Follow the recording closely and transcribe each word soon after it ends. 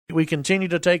We continue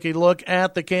to take a look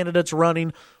at the candidates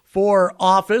running for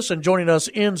office, and joining us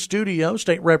in studio,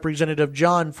 State Representative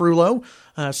John Frullo,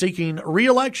 seeking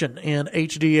re-election in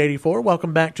HD 84.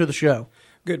 Welcome back to the show.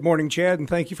 Good morning, Chad, and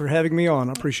thank you for having me on.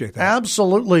 I appreciate that.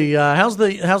 Absolutely. How's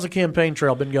the campaign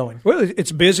trail been going? Well,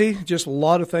 it's busy. Just a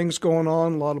lot of things going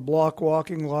on, a lot of block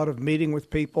walking, a lot of meeting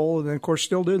with people, and then, of course,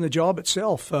 still doing the job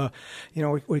itself.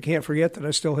 We can't forget that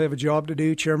I still have a job to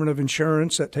do, chairman of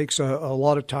insurance. That takes a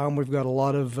lot of time. We've got a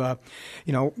lot of,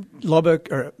 Lubbock,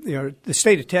 the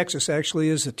state of Texas actually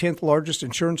is the 10th largest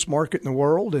insurance market in the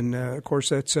world, and, of course,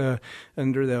 that's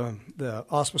under the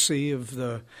auspices of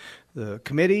the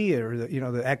committee, or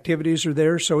the activities are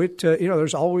there. So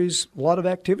there's always a lot of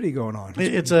activity going on.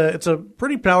 It's a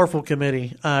pretty powerful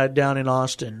committee down in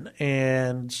Austin,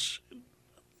 and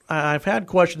I've had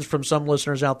questions from some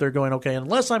listeners out there going, okay,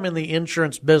 unless I'm in the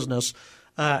insurance business,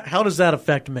 how does that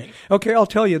affect me? Okay, I'll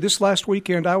tell you. This last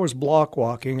weekend, I was block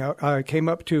walking. I came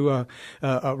up to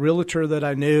a realtor that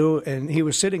I knew, and he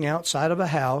was sitting outside of a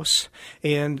house.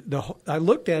 And I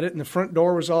looked at it, and the front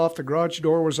door was off, the garage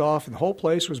door was off, and the whole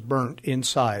place was burnt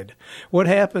inside. What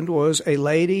happened was a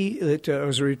lady that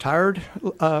was a retired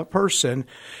person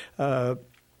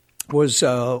was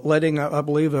letting, I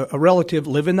believe, a relative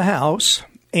live in the house,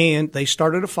 and they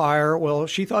started a fire. Well,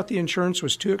 she thought the insurance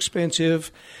was too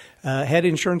expensive. Had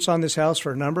insurance on this house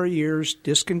for a number of years,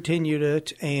 discontinued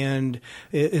it, and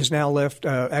is now left,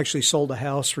 actually sold the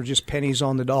house for just pennies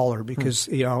on the dollar because,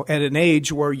 at an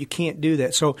age where you can't do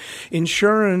that. So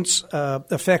insurance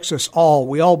affects us all.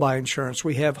 We all buy insurance.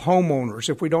 We have homeowners.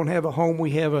 If we don't have a home,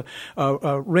 we have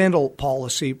a rental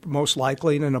policy, most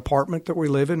likely in an apartment that we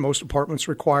live in. Most apartments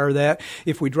require that.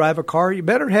 If we drive a car, you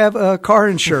better have car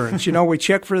insurance. We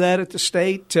check for that at the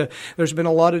state. There's been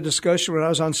a lot of discussion when I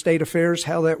was on state affairs,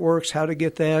 how that works, how to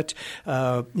get that,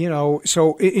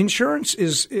 So insurance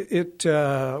is we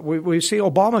see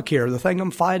Obamacare. The thing I'm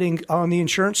fighting on the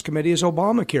insurance committee is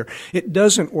Obamacare. It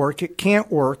doesn't work. It can't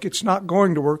work. It's not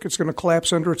going to work. It's going to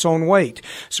collapse under its own weight.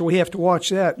 So we have to watch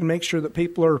that and make sure that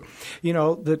people are,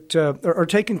 are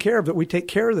taken care of. That we take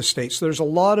care of the state. So there's a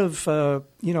lot of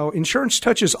insurance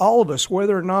touches all of us,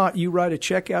 whether or not you write a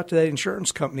check out to that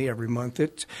insurance company every month.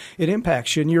 It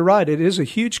impacts you. And you're right. It is a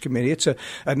huge committee. It's a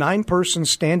 9-person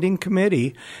standing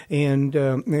committee. And,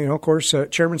 of course,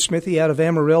 Chairman Smithy out of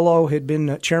Amarillo had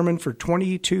been chairman for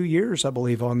 22 years, I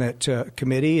believe, on that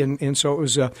committee. And so it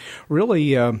was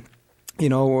really a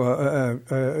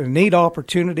neat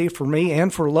opportunity for me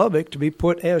and for Lubbock to be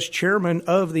put as chairman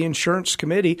of the insurance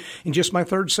committee in just my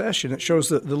third session. It shows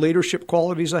the leadership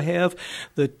qualities I have,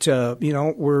 that,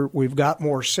 we've got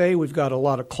more say. We've got a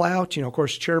lot of clout. Of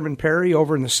course, Chairman Perry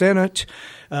over in the Senate.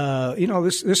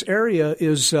 This area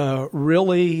is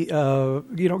really,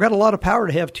 got a lot of power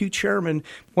to have 2 chairmen,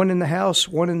 one in the House,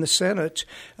 one in the Senate.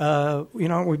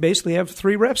 We basically have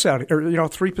 3 reps out, or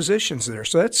 3 positions there.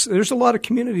 So there's a lot of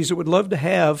communities that would love to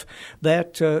have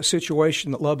that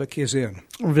situation that Lubbock is in.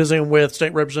 We're visiting with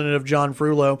State Representative John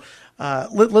Frullo.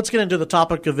 Let's get into the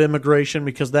topic of immigration,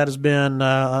 because that has been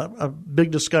a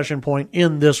big discussion point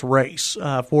in this race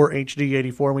for HD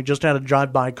 84. We just had a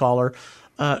drive-by caller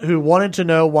who wanted to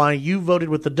know why you voted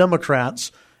with the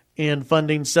Democrats in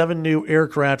funding 7 new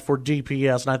aircraft for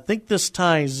DPS. And I think this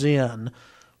ties in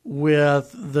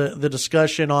with the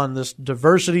discussion on this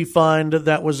diversity fund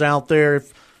that was out there.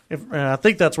 If I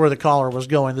think that's where the caller was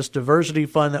going, this diversity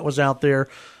fund that was out there,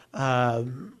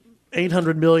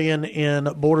 $800 million in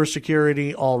border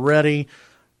security already.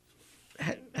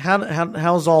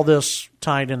 How's all this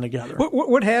tied in together?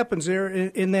 What happens there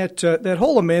in that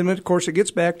whole amendment? Of course, it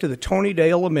gets back to the Tony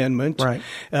Dale amendment, right?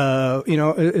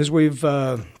 As we've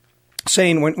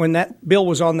saying when that bill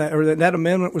was on that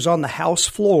amendment was on the House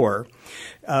floor.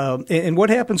 And what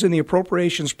happens in the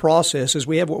appropriations process is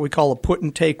we have what we call a put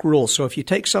and take rule. So if you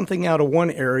take something out of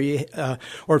one area,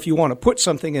 or if you want to put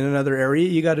something in another area,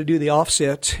 you got to do the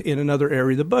offset in another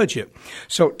area of the budget.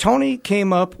 So Tony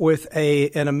came up with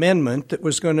an amendment that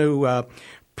was going to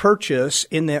purchase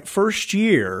in that first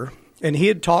year. And he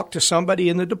had talked to somebody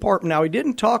in the department. Now, he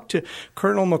didn't talk to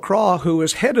Colonel McCraw, who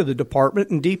was head of the department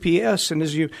in DPS. And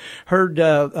as you heard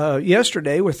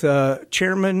yesterday with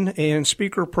Chairman and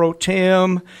Speaker Pro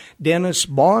Tem Dennis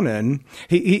Bonnen,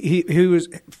 he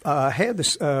had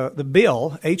this the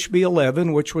bill, HB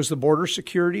 11, which was the border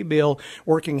security bill,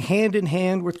 working hand in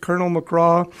hand with Colonel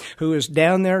McCraw, who is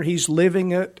down there. He's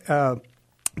living it.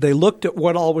 They looked at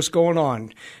what all was going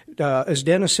on. as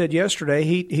Dennis said yesterday,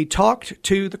 he talked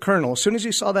to the colonel. As soon as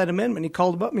he saw that amendment, he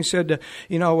called him up and he said,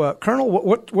 Colonel,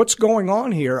 what's going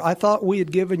on here? I thought we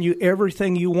had given you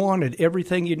everything you wanted,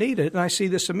 everything you needed, and I see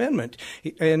this amendment.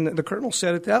 And the colonel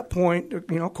said at that point,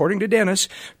 according to Dennis,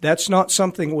 that's not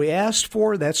something we asked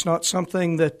for. That's not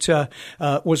something that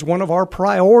was one of our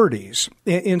priorities.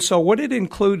 And so what it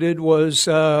included was,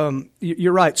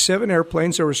 you're right, 7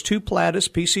 airplanes. There was 2 Pilatus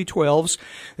PC-12s.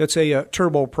 That's a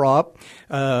turboprop.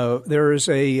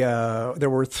 There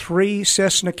were 3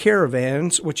 Cessna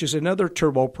Caravans, which is another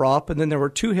turboprop, and then there were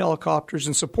 2 helicopters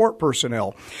and support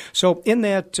personnel. So in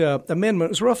that amendment,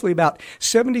 it was roughly about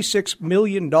 $76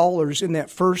 million in that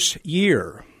first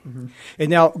year. Mm-hmm.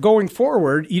 And now going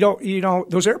forward,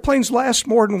 those airplanes last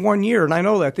more than 1 year, and I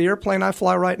know that. The airplane I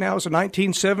fly right now is a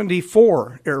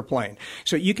 1974 airplane,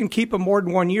 so you can keep them more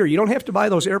than 1 year. You don't have to buy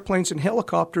those airplanes and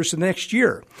helicopters the next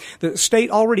year. The state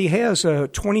already has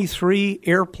 23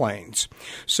 airplanes,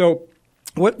 so.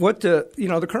 What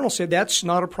the colonel said, that's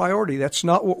not a priority. That's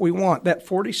not what we want. That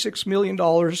 $46 million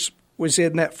was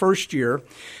in that first year.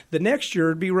 The next year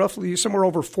would be roughly somewhere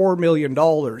over $4 million.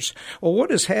 Well,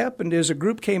 what has happened is a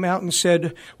group came out and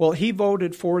said, well, he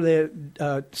voted for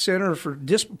the Center for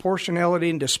Disproportionality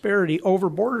and Disparity over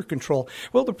border control.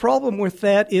 Well, the problem with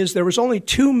that is there was only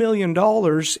 $2 million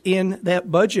in that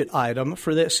budget item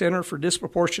for that Center for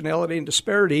Disproportionality and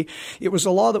Disparity. It was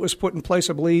a law that was put in place,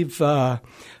 I believe,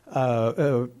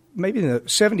 maybe in the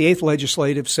 78th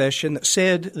legislative session that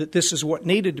said that this is what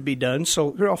needed to be done.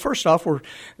 So, first off,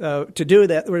 to do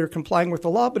that, we were complying with the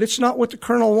law, but it's not what the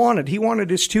colonel wanted. He wanted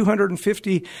his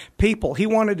 250 people. He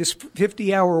wanted his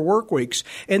 50-hour work weeks.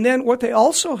 And then what they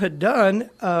also had done,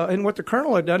 and what the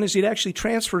colonel had done, is he'd actually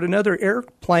transferred another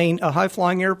airplane, a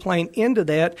high-flying airplane, into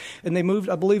that, and they moved,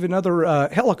 I believe, another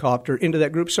helicopter into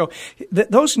that group. So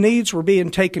those needs were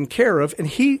being taken care of, and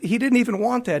he didn't even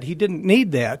want that. He didn't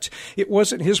need that. It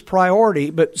wasn't his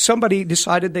priority, but somebody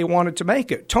decided they wanted to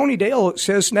make it. Tony Dale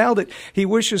says now that he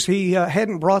wishes he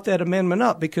hadn't brought that amendment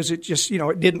up because it just,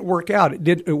 it didn't work out.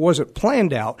 It wasn't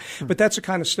planned out. But that's the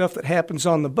kind of stuff that happens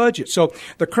on the budget. So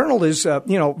the colonel is,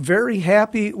 very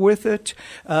happy with it.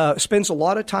 Spends a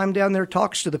lot of time down there,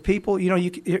 talks to the people.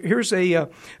 Here's a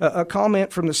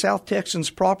comment from the South Texans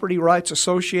Property Rights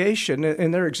Association,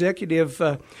 and their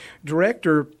executive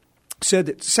director said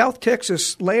that South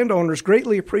Texas landowners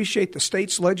greatly appreciate the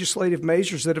state's legislative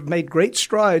measures that have made great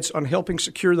strides on helping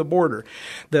secure the border.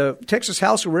 The Texas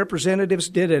House of Representatives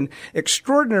did an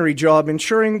extraordinary job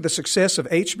ensuring the success of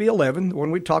HB 11, the one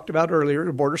we talked about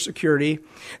earlier, border security,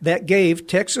 that gave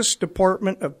Texas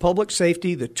Department of Public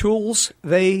Safety the tools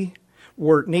they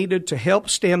were needed to help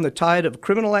stem the tide of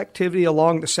criminal activity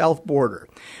along the south border.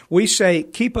 We say,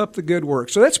 keep up the good work.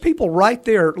 So that's people right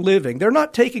there living. They're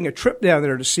not taking a trip down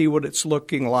there to see what it's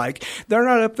looking like. They're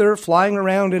not up there flying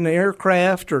around in an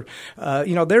aircraft or,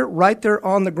 they're right there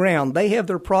on the ground. They have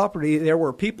their property there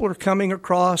where people are coming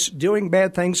across, doing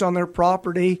bad things on their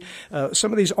property.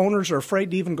 Some of these owners are afraid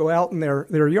to even go out in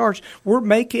their yards. We're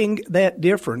making that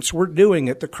difference. We're doing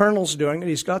it. The colonel's doing it.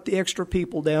 He's got the extra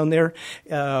people down there.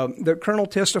 The colonel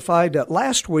testified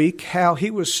last week how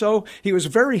he was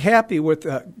very happy with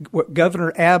what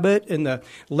Governor Abbott and the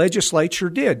legislature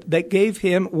did.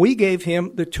 We gave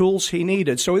him the tools he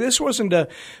needed. So this wasn't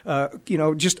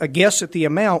just a guess at the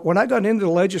amount. When I got into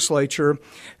the legislature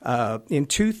in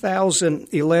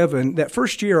 2011, that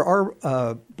first year,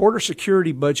 our border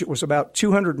security budget was about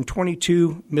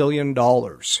 $222 million.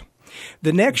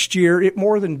 The next year, it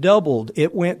more than doubled.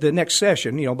 It went the next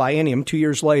session, biennium, 2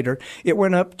 years later, it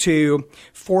went up to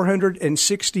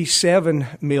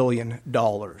 $467 million.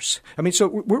 So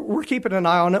we're keeping an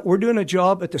eye on it. We're doing a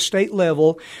job at the state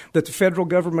level that the federal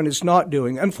government is not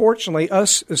doing. Unfortunately,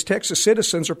 us as Texas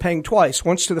citizens are paying twice,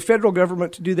 once to the federal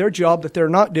government to do their job that they're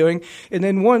not doing, and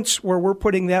then once where we're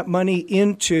putting that money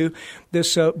into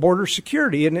this border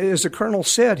security. And as the colonel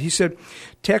said, he said,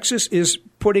 Texas is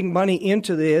putting money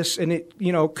into this, and it,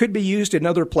 could be used in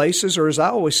other places, or as I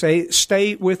always say,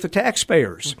 stay with the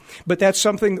taxpayers. But that's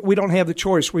something that we don't have the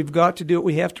choice. We've got to do it.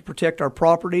 We have to protect our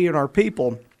property and our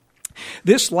people.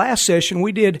 This last session,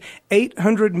 we did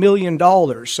 $800 million,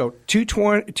 so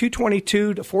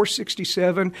 222 to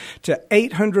 467 to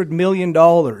 $800 million.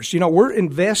 We're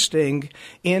investing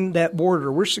in that border.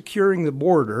 We're securing the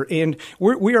border, and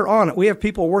we are on it. We have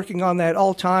people working on that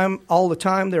all the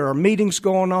time. There are meetings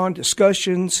going on,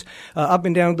 discussions. I've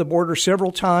been down to the border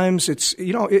several times.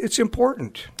 It's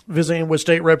important. Visiting with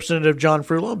State Representative John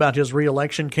Frullo about his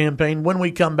re-election campaign. When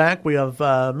we come back, we have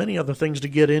many other things to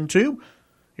get into.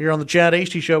 Here on the Chad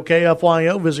Hasty Show,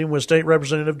 KFYO, visiting with State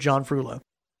Representative John Frullo.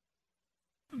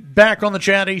 Back on the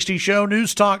Chad Hasty Show,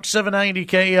 News Talk 790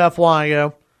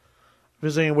 KFYO.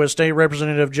 Visiting with State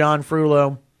Representative John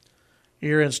Frullo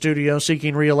here in studio,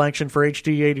 seeking re-election for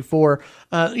HD 84.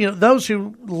 Those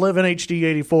who live in HD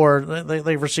 84,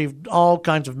 they've received all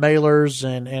kinds of mailers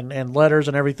and letters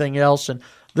and everything else. And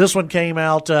this one came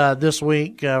out this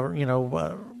week, from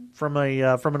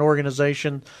an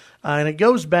organization, and it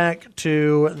goes back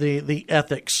to the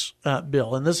ethics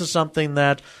bill. And this is something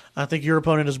that I think your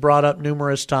opponent has brought up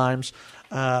numerous times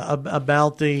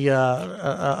about the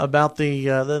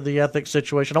ethics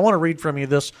situation. I want to read from you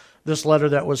this letter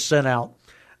that was sent out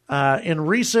in a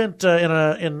recent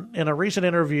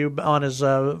interview on his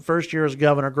first year as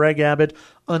governor. Greg Abbott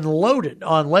unloaded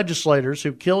on legislators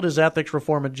who killed his ethics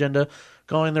reform agenda,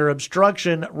 calling their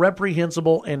obstruction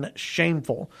reprehensible and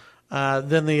shameful.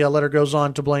 Then the letter goes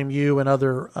on to blame you and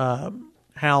other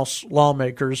House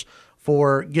lawmakers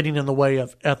for getting in the way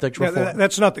of ethics reform.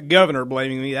 That's not the governor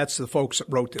blaming me. That's the folks that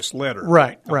wrote this letter.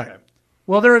 Right.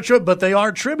 Well, but they are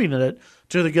attributing it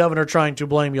to the governor trying to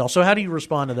blame y'all. So how do you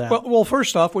respond to that? Well,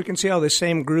 first off, we can see how the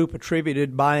same group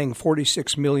attributed buying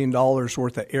 $46 million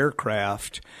worth of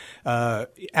aircraft out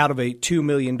of a $2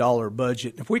 million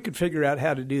budget. If we could figure out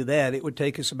how to do that, it would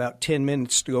take us about 10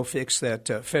 minutes to go fix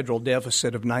that federal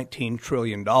deficit of $19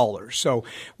 trillion. So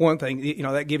one thing,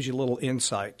 that gives you a little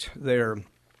insight there.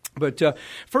 But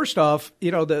first off,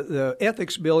 the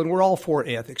ethics bill, and we're all for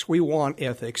ethics. We want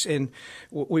ethics, and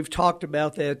we've talked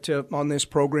about that on this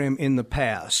program in the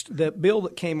past. The bill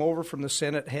that came over from the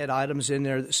Senate had items in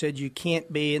there that said you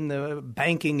can't be in the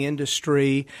banking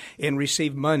industry and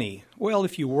receive money. Well,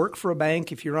 if you work for a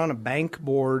bank, if you're on a bank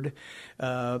board,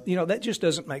 that just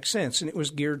doesn't make sense. And it was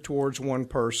geared towards one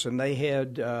person. They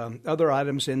had other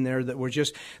items in there that were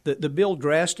just the bill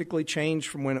drastically changed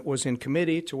from when it was in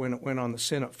committee to when it went on the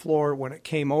Senate floor. When it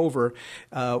came over,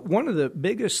 one of the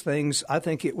biggest things I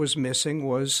think it was missing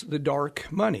was the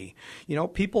dark money.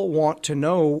 People want to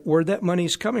know where that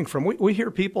money's coming from. We hear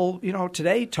people,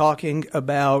 today talking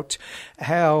about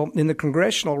how in the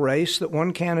congressional race that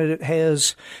one candidate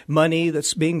has money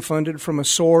that's being funded from a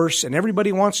source, and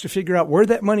everybody wants to figure out where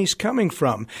that money's coming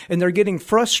from, and they're getting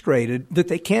frustrated that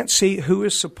they can't see who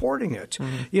is supporting it.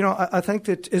 Mm-hmm. I think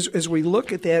that as we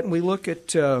look at that and we look at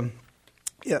the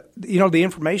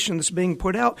information that's being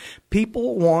put out,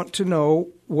 people want to know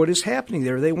what is happening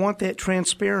there. They want that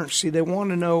transparency. They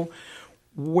want to know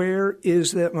where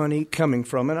is that money coming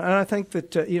from. And I think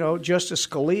that Justice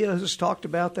Scalia has talked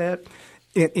about that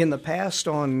in the past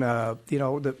on,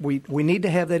 that we need to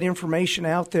have that information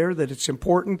out there, that it's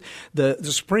important. The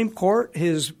Supreme Court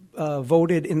has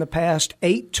voted in the past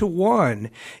 8-1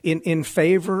 in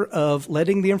favor of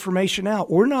letting the information out.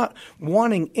 We're not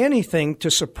wanting anything to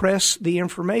suppress the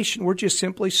information. We're just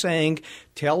simply saying,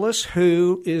 tell us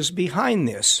who is behind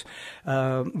this.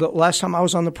 The last time I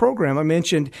was on the program, I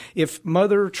mentioned if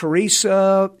Mother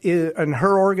Teresa and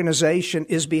her organization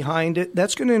is behind it,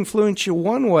 that's going to influence you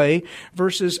one way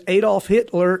versus Adolf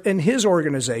Hitler and his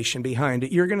organization behind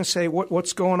it. You're going to say,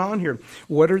 what's going on here?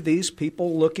 What are these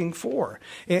people looking for?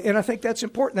 And I think that's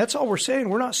important. That's all we're saying.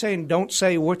 We're not saying don't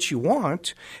say what you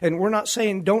want, and we're not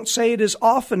saying don't say it as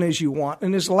often as you want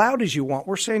and as loud as you want.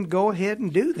 We're saying go ahead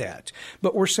and do that.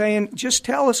 But we're saying just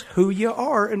tell us who you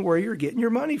are and where you're getting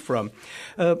your money from.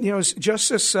 As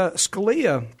Justice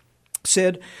Scalia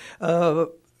said,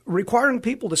 requiring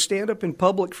people to stand up in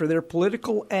public for their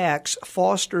political acts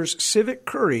fosters civic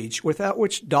courage, without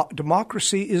which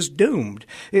democracy is doomed.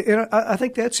 And I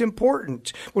think that's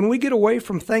important. When we get away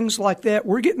from things like that,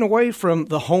 we're getting away from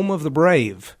the home of the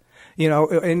brave.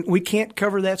 And we can't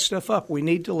cover that stuff up. We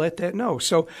need to let that know.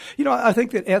 So, I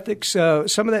think that ethics,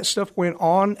 some of that stuff went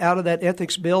on out of that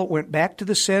ethics bill, went back to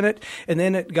the Senate, and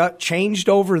then it got changed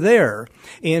over there.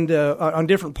 And on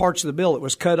different parts of the bill, it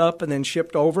was cut up and then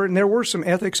shipped over. And there were some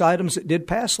ethics items that did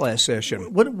pass last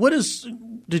session.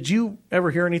 Did you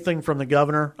ever hear anything from the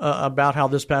governor about how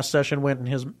this past session went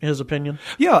in his opinion?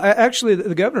 Yeah, actually,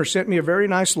 the governor sent me a very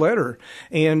nice letter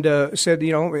and said,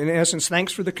 in essence,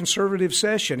 thanks for the conservative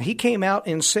session. He came out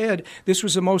and said this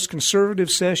was the most conservative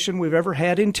session we've ever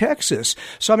had in Texas.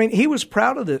 So, he was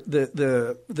proud of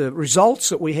the results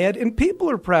that we had, and people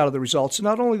are proud of the results.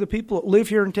 Not only the people that live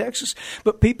here in Texas,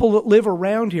 but people that live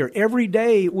around here. Every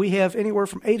day we have anywhere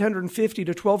from 850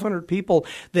 to 1,200 people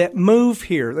that move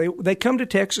here. They come to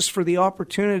Texas Texas for the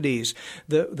opportunities,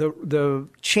 the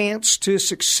chance to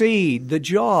succeed, the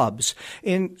jobs.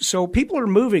 And so people are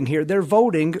moving here. They're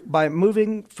voting by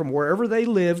moving from wherever they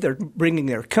live. They're bringing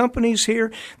their companies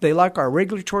here. They like our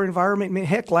regulatory environment. I mean,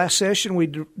 heck, last session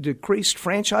we decreased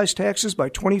franchise taxes by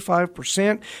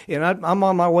 25%, and I'm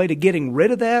on my way to getting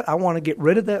rid of that. I want to get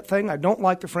rid of that thing. I don't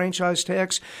like the franchise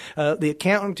tax. The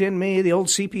accountant in me, the old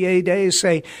CPA days,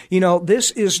 say, this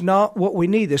is not what we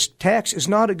need. This tax is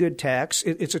not a good tax.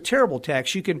 It's a terrible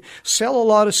tax. You can sell a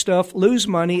lot of stuff, lose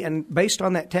money, and based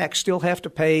on that tax still have to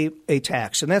pay a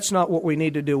tax. And that's not what we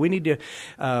need to do. We need to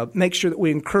make sure that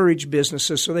we encourage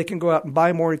businesses so they can go out and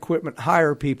buy more equipment,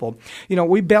 hire people.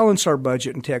 We balance our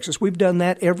budget in Texas. We've done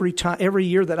that every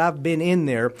year that I've been in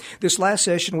there. This last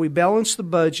session, we balanced the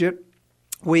budget.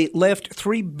 We left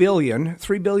 $3 billion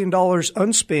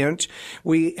unspent.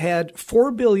 We had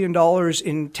 $4 billion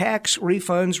in tax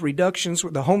refunds, reductions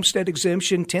with the homestead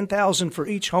exemption, $10,000 for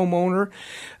each homeowner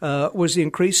was the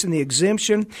increase in the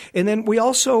exemption. And then we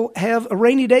also have a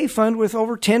rainy day fund with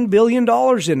over $10 billion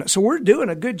in it. So we're doing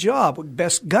a good job.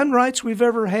 Best gun rights we've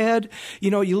ever had.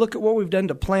 You look at what we've done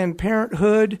to Planned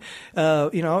Parenthood,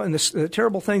 and the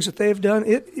terrible things that they've done.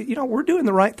 We're doing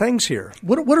the right things here.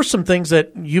 What are some things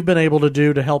that you've been able to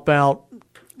do to help out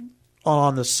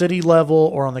on the city level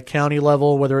or on the county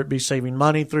level, whether it be saving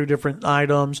money through different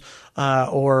items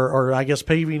or I guess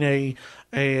paving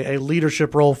a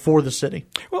leadership role for the city?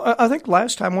 Well, I think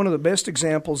last time one of the best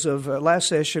examples of last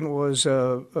session was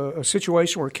a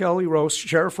situation where Kelly Rose,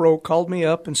 Sheriff Rowe, called me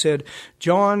up and said,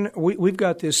 John, we've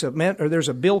got this there's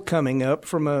a bill coming up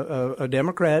from a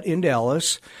Democrat in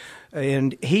Dallas,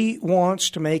 and he wants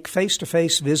to make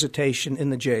face-to-face visitation in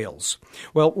the jails.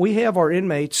 Well, we have our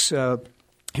inmates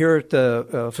here at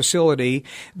the facility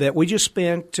that we just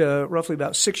spent roughly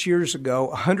about 6 years ago,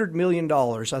 $100 million,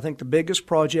 I think the biggest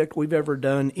project we've ever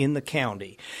done in the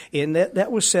county. And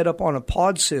that was set up on a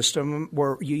pod system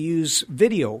where you use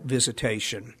video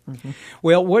visitation. Mm-hmm.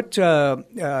 Well, what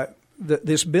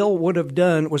this bill would have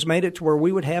done was made it to where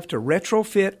we would have to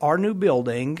retrofit our new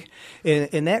building,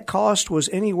 and that cost was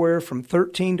anywhere from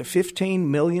 $13 to $15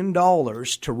 million to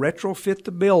retrofit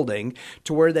the building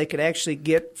to where they could actually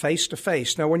get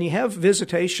face-to-face. Now, when you have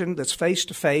visitation that's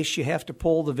face-to-face, you have to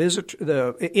pull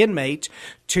the inmate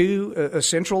to a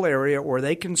central area where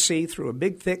they can see through a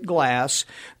big, thick glass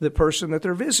the person that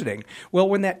they're visiting. Well,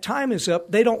 when that time is up,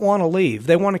 they don't want to leave.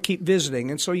 They want to keep visiting,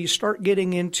 and so you start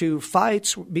getting into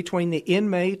fights between the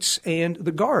inmates and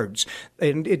the guards,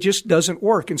 and it just doesn't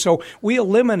work. And so we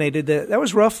eliminated that. That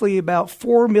was roughly about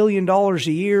 $4 million a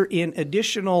year in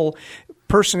additional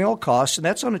personnel costs, and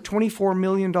that's on a $24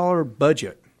 million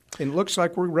budget. And it looks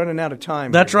like we're running out of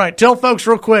time. That's right. Tell folks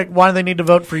real quick why they need to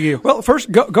vote for you. Well, first,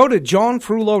 go to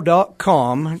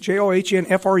johnfrullo.com,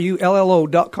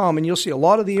 JOHNFRULLO.com, and you'll see a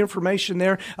lot of the information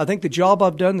there. I think the job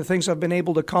I've done, the things I've been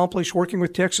able to accomplish working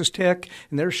with Texas Tech,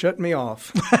 and they're shutting me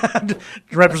off.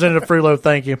 Representative Frullo,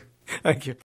 thank you. Thank you.